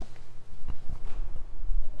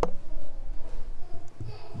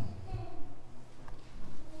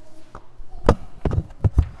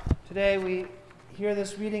Today we hear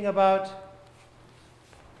this reading about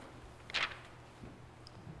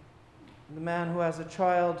the man who has a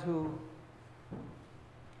child who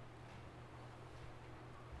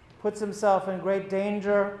puts himself in great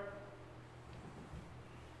danger.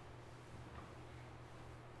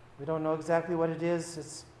 We don't know exactly what it is.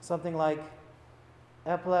 It's something like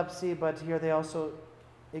epilepsy, but here they also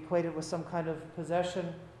equate it with some kind of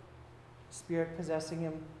possession, spirit possessing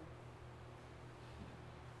him.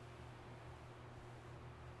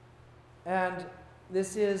 And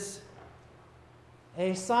this is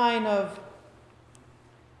a sign of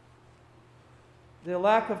the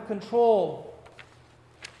lack of control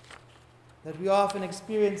that we often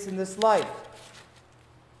experience in this life.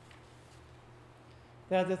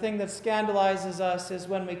 That the thing that scandalizes us is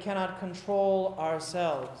when we cannot control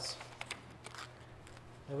ourselves.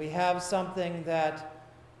 That we have something that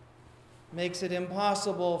makes it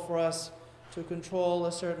impossible for us to control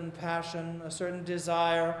a certain passion, a certain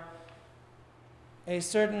desire, a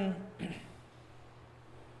certain,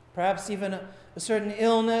 perhaps even a certain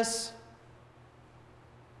illness.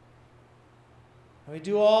 And we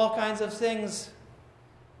do all kinds of things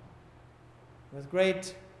with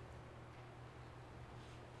great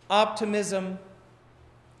optimism,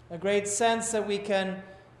 a great sense that we can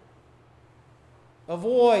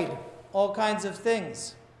avoid all kinds of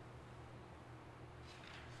things.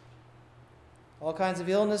 All kinds of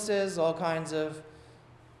illnesses, all kinds of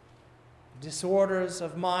disorders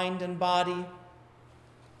of mind and body.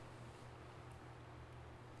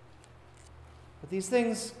 But these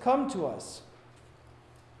things come to us.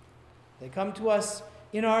 They come to us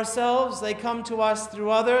in ourselves. They come to us through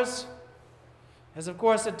others. As of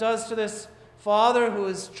course it does to this father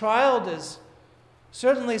whose child is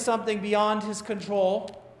certainly something beyond his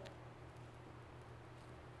control.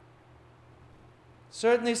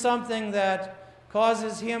 Certainly something that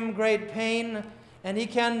causes him great pain, and he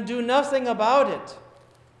can do nothing about it.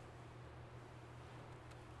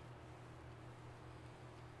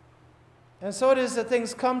 And so it is that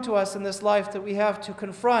things come to us in this life that we have to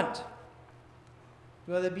confront,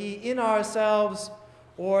 whether it be in ourselves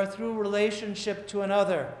or through relationship to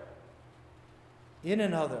another, in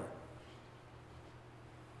another.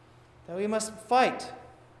 That we must fight.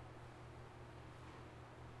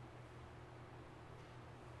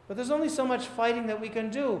 But there's only so much fighting that we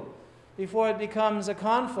can do before it becomes a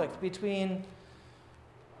conflict between,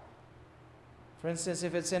 for instance,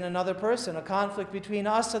 if it's in another person, a conflict between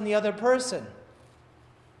us and the other person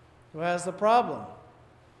who has the problem,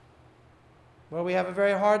 where we have a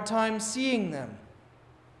very hard time seeing them.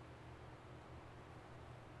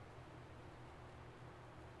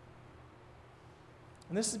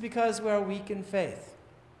 And this is because we are weak in faith.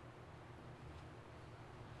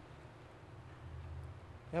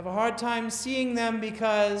 We have a hard time seeing them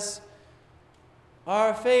because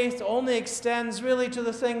our faith only extends really to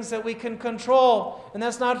the things that we can control, and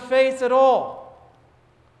that's not faith at all.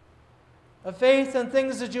 A faith in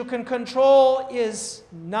things that you can control is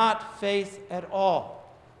not faith at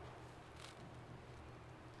all.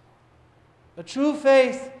 A true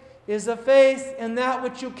faith is a faith in that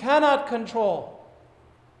which you cannot control.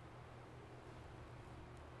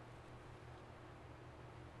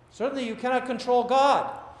 Certainly you cannot control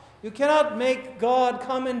God. You cannot make God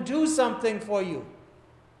come and do something for you.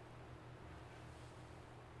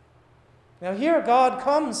 Now here God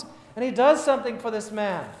comes and he does something for this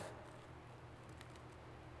man.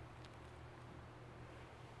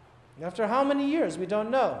 After how many years? We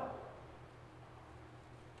don't know.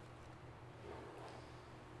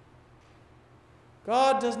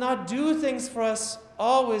 God does not do things for us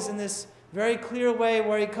always in this very clear way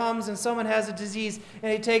where he comes and someone has a disease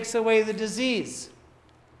and he takes away the disease.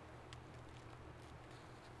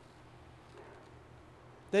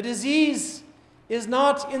 The disease is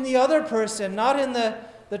not in the other person, not in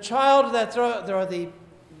the child or the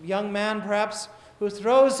young man perhaps, who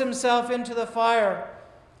throws himself into the fire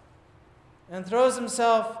and throws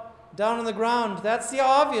himself down on the ground. That's the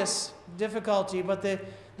obvious difficulty, but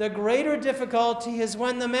the greater difficulty is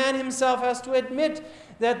when the man himself has to admit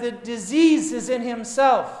that the disease is in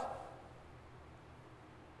himself.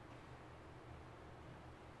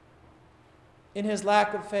 In his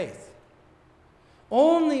lack of faith.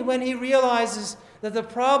 Only when he realizes that the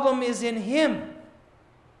problem is in him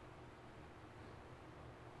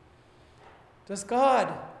does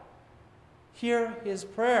God hear his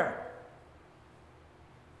prayer.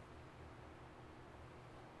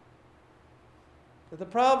 But the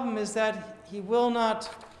problem is that he will not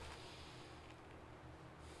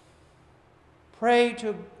pray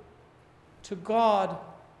to God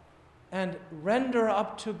and render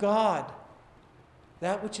up to God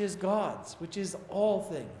that which is God's, which is all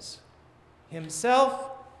things. Himself,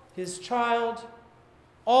 his child,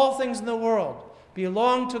 all things in the world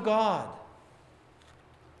belong to God.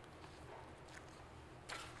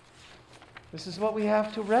 This is what we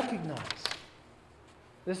have to recognize.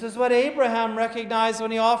 This is what Abraham recognized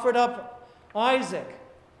when he offered up Isaac.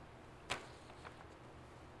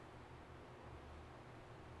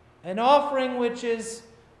 An offering which is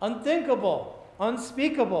unthinkable,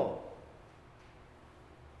 unspeakable.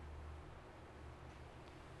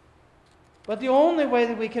 But the only way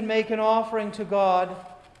that we can make an offering to God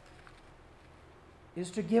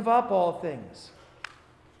is to give up all things.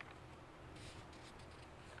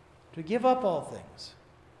 To give up all things.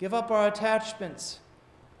 Give up our attachments.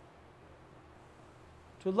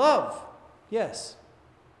 To love, yes.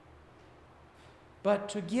 But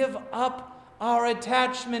to give up our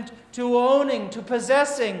attachment to owning, to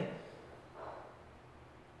possessing,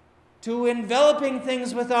 to enveloping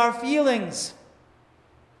things with our feelings.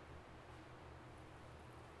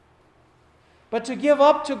 But to give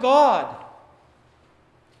up to God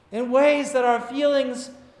in ways that our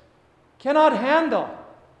feelings cannot handle.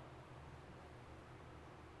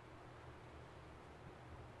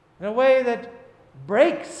 In a way that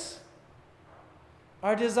breaks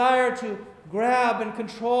our desire to grab and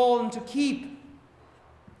control and to keep.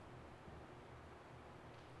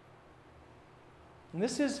 And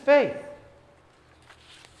this is faith.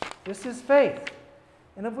 This is faith.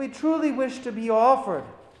 And if we truly wish to be offered,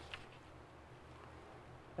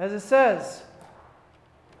 as it says,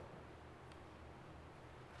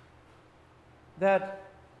 that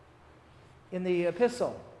in the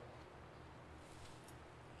epistle,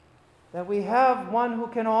 that we have one who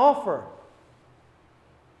can offer,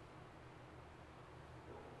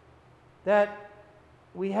 that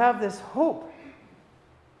we have this hope,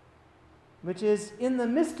 which is in the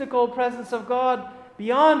mystical presence of God,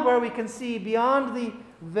 beyond where we can see, beyond the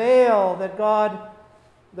veil that God,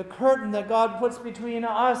 the curtain that God puts between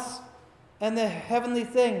us and the heavenly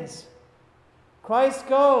things. Christ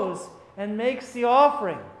goes and makes the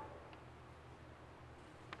offering.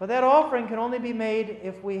 But that offering can only be made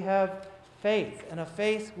if we have faith, and a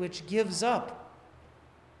faith which gives up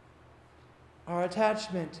our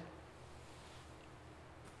attachment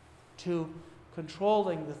to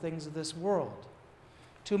controlling the things of this world,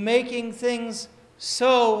 to making things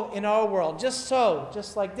so in our world, just so,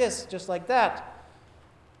 just like this, just like that.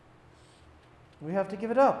 We have to give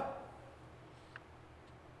it up.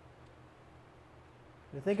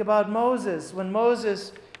 You think about Moses. When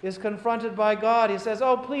Moses is confronted by God, he says,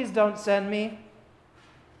 "Oh, please don't send me.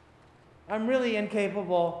 I'm really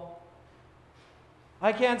incapable.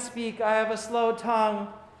 I can't speak. I have a slow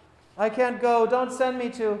tongue. I can't go. Don't send me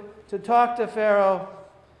to talk to Pharaoh."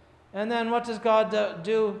 And then what does God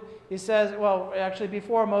do? He says, well, actually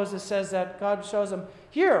before Moses says that, God shows him,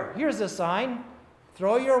 here's a sign.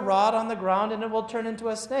 Throw your rod on the ground and it will turn into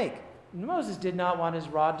a snake. And Moses did not want his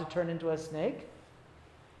rod to turn into a snake.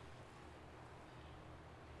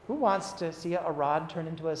 Who wants to see a rod turn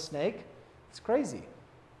into a snake? It's crazy.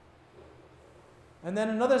 And then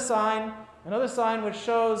another sign which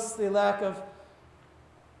shows the lack of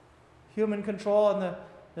human control and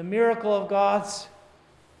the miracle of God's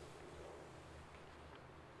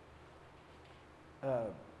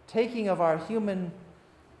taking of our human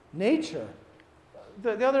nature.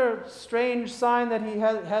 The other strange sign that he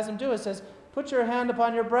has him do, it says, "Put your hand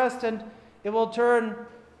upon your breast and it will turn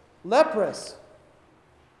leprous,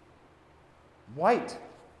 white."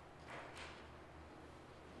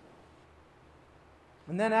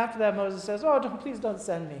 And then after that, Moses says, "Oh, please don't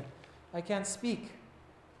send me. I can't speak."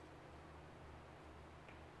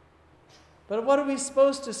 But what are we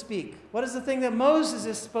supposed to speak? What is the thing that Moses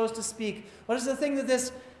is supposed to speak? What is the thing that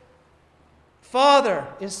this father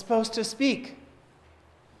is supposed to speak?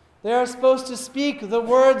 They are supposed to speak the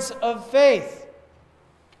words of faith.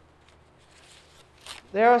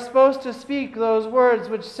 They are supposed to speak those words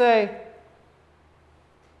which say,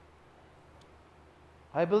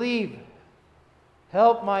 "I believe,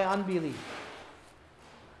 help my unbelief.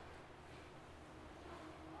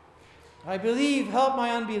 I believe, help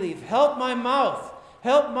my unbelief. Help my mouth,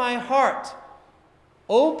 help my heart.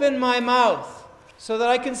 Open my mouth so that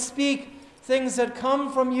I can speak things that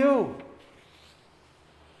come from you.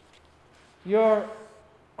 Your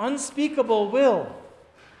unspeakable will."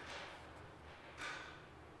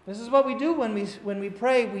 This is what we do when we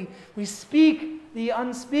pray. We speak the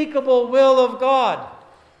unspeakable will of God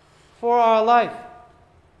for our life,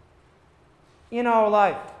 in our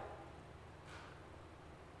life.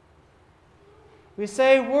 We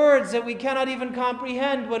say words that we cannot even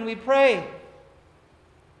comprehend when we pray.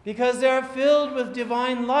 because they are filled with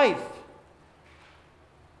divine life.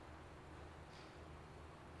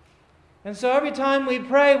 And so every time we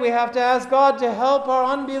pray, we have to ask God to help our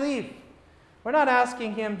unbelief. We're not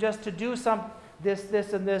asking Him just to do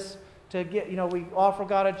this, and this, to get, we offer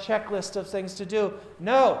God a checklist of things to do.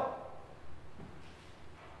 No.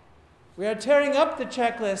 We are tearing up the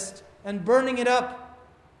checklist and burning it up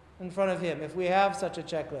in front of Him, if we have such a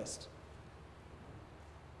checklist.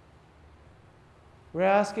 We're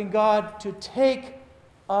asking God to take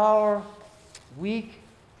our weak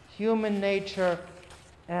human nature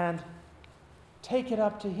and take it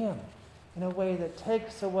up to Him in a way that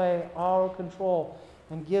takes away our control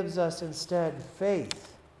and gives us instead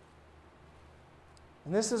faith.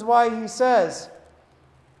 And this is why He says,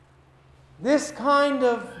 this kind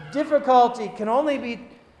of difficulty can only be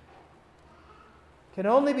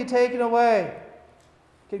taken away,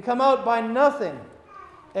 can come out by nothing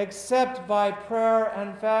except by prayer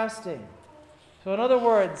and fasting. So in other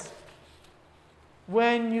words,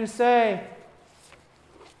 when you say,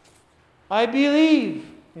 I believe,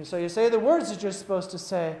 so you say the words that you're supposed to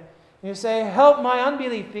say, and you say, help my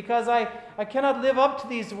unbelief, because I cannot live up to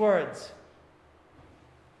these words.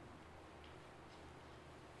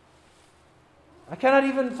 I cannot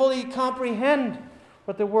even fully comprehend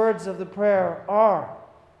what the words of the prayer are.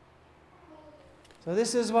 So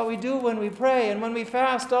this is what we do when we pray, and when we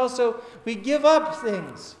fast also, we give up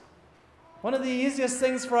things. One of the easiest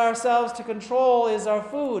things for ourselves to control is our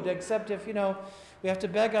food, except if, we have to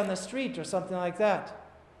beg on the street or something like that.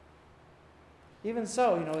 Even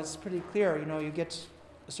so, it's pretty clear, you get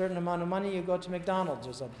a certain amount of money, you go to McDonald's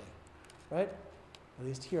or something, right? At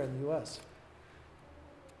least here in the U.S.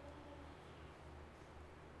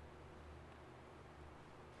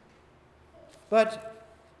 But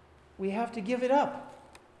we have to give it up.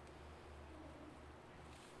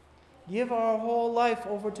 Give our whole life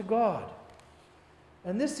over to God.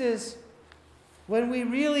 And this is when we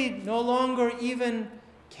really no longer even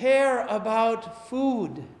care about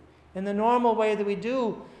food in the normal way that we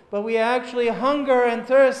do, but we actually hunger and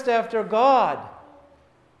thirst after God.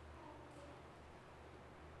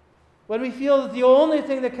 When we feel that the only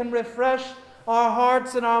thing that can refresh our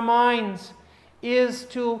hearts and our minds is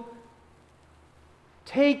to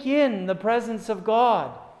take in the presence of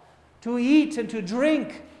God, to eat and to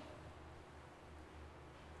drink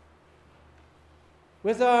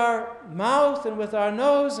with our mouth and with our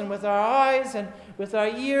nose and with our eyes and with our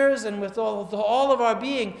ears and with all of our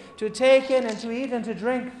being, to take in and to eat and to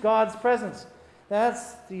drink God's presence.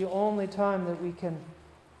 That's the only time that we can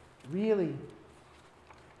really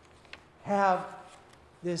have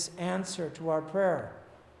this answer to our prayer,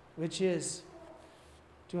 which is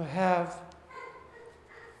to have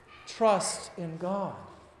trust in God.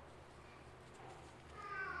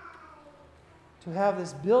 To have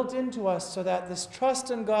this built into us so that this trust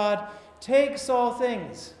in God takes all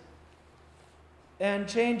things and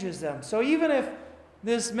changes them. So even if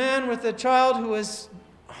this man with the child who is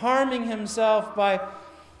harming himself by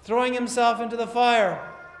throwing himself into the fire,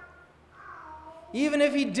 even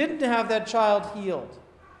if he didn't have that child healed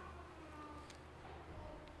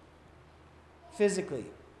physically,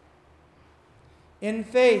 in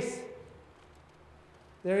faith,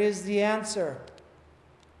 there is the answer.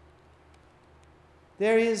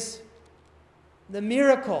 There is the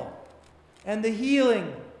miracle and the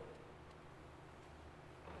healing.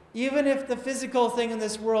 Even if the physical thing in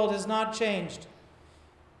this world has not changed,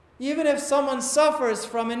 even if someone suffers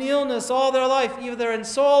from an illness all their life, either in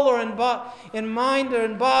soul or in mind or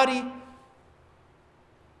in body,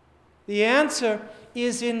 the answer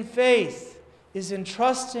is in faith, is in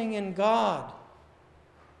trusting in God.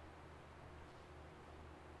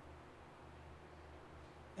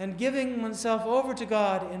 And giving oneself over to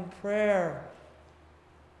God in prayer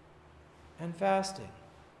and fasting.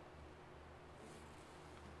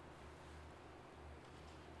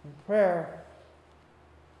 In prayer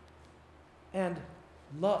and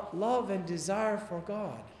love and desire for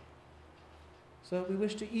God. So that we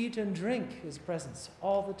wish to eat and drink His presence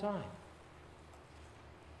all the time.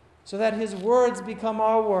 So that His words become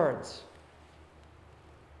our words.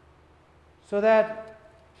 So that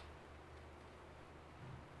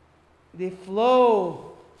the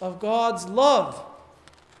flow of God's love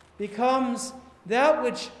becomes that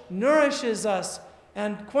which nourishes us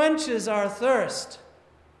and quenches our thirst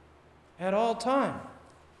at all time.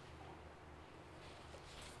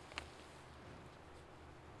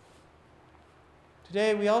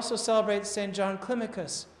 Today we also celebrate St. John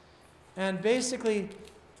Climacus, and basically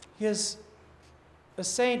he is a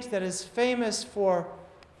saint that is famous for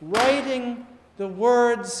writing the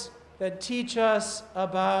words that teach us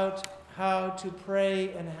about how to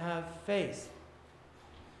pray and have faith,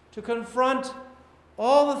 to confront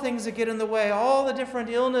all the things that get in the way, all the different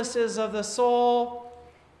illnesses of the soul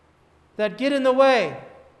that get in the way.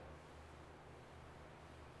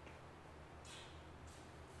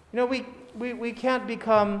 You know, we can't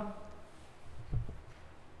become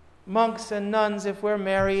monks and nuns if we're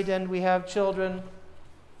married and we have children,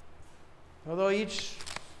 although each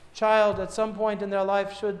child at some point in their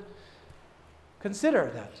life should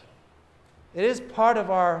consider that. It is part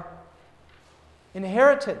of our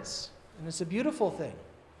inheritance, and it's a beautiful thing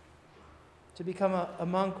to become a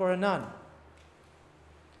monk or a nun.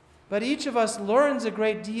 But each of us learns a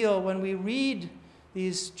great deal when we read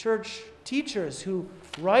these church teachers who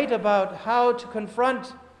write about how to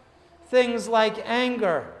confront things like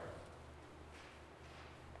anger,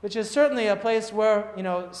 which is certainly a place where,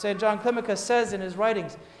 St. John Climacus says in his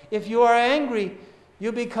writings, if you are angry,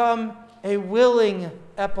 you become a willing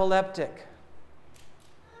epileptic.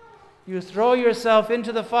 You throw yourself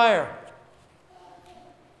into the fire.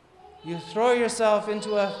 You throw yourself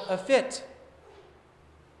into a fit.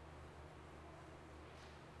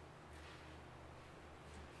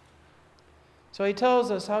 So he tells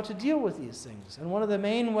us how to deal with these things. And one of the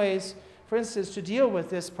main ways, for instance, to deal with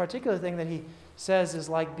this particular thing that he says is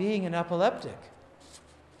like being an epileptic,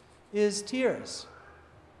 is tears.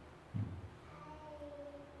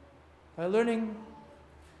 By learning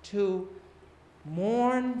to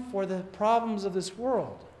mourn for the problems of this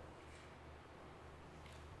world.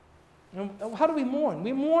 And how do we mourn?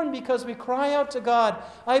 We mourn because we cry out to God,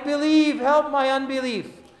 I believe, help my unbelief.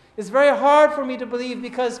 It's very hard for me to believe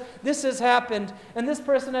because this has happened, and this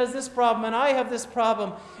person has this problem, and I have this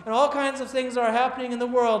problem, and all kinds of things are happening in the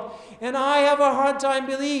world, and I have a hard time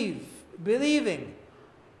believing.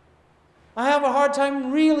 I have a hard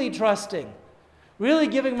time really trusting, really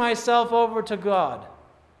giving myself over to God.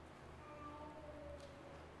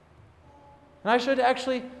 And I should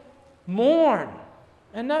actually mourn,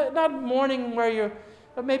 and not mourning where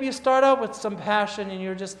but maybe you start out with some passion and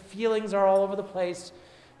your just feelings are all over the place.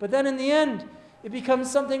 But then in the end, it becomes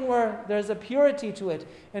something where there's a purity to it.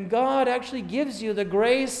 And God actually gives you the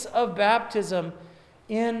grace of baptism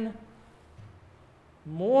in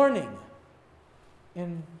mourning,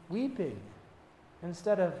 in weeping,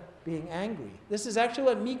 instead of being angry. This is actually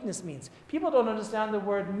what meekness means. People don't understand the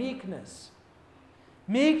word meekness.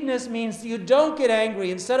 Meekness means you don't get angry.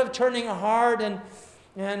 Instead of turning hard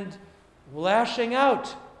and lashing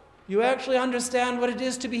out, you actually understand what it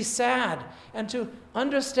is to be sad and to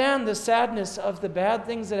understand the sadness of the bad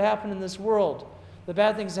things that happen in this world, the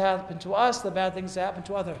bad things that happen to us, the bad things that happen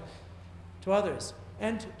to others,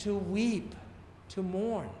 and to weep, to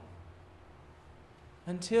mourn,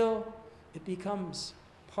 until it becomes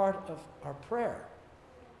part of our prayer.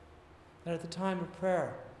 That at the time of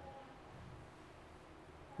prayer,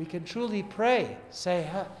 we can truly pray, say,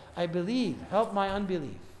 I believe, help my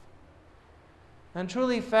unbelief. And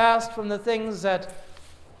truly fast from the things that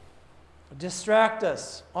distract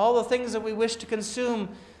us, all the things that we wish to consume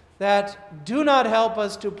that do not help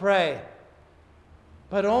us to pray,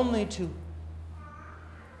 but only to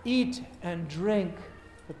eat and drink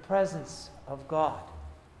the presence of God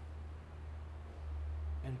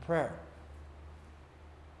in prayer.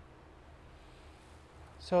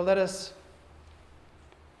 So let us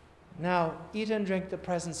now eat and drink the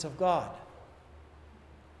presence of God.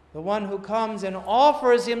 The one who comes and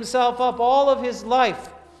offers himself up, all of his life,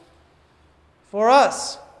 for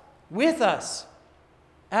us, with us,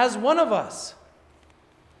 as one of us.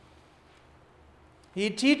 He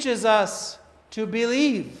teaches us to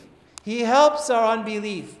believe. He helps our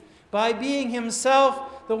unbelief by being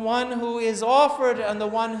himself the one who is offered and the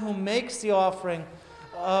one who makes the offering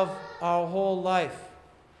of our whole life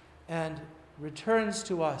and returns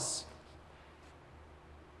to us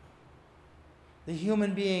the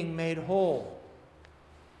human being made whole.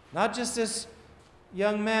 Not just this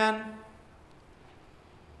young man,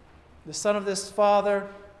 the son of this father,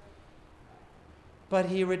 but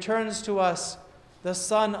he returns to us the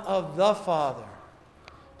Son of the Father,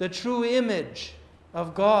 the true image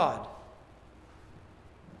of God,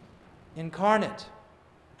 incarnate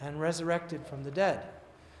and resurrected from the dead.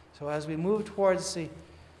 So as we move towards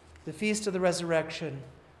the feast of the resurrection,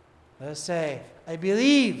 let us say, I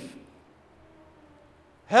believe.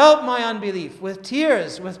 Help my unbelief with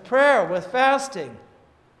tears, with prayer, with fasting.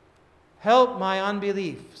 Help my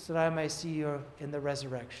unbelief so that I may see you in the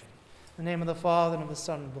resurrection. In the name of the Father, and of the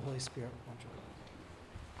Son, and of the Holy Spirit.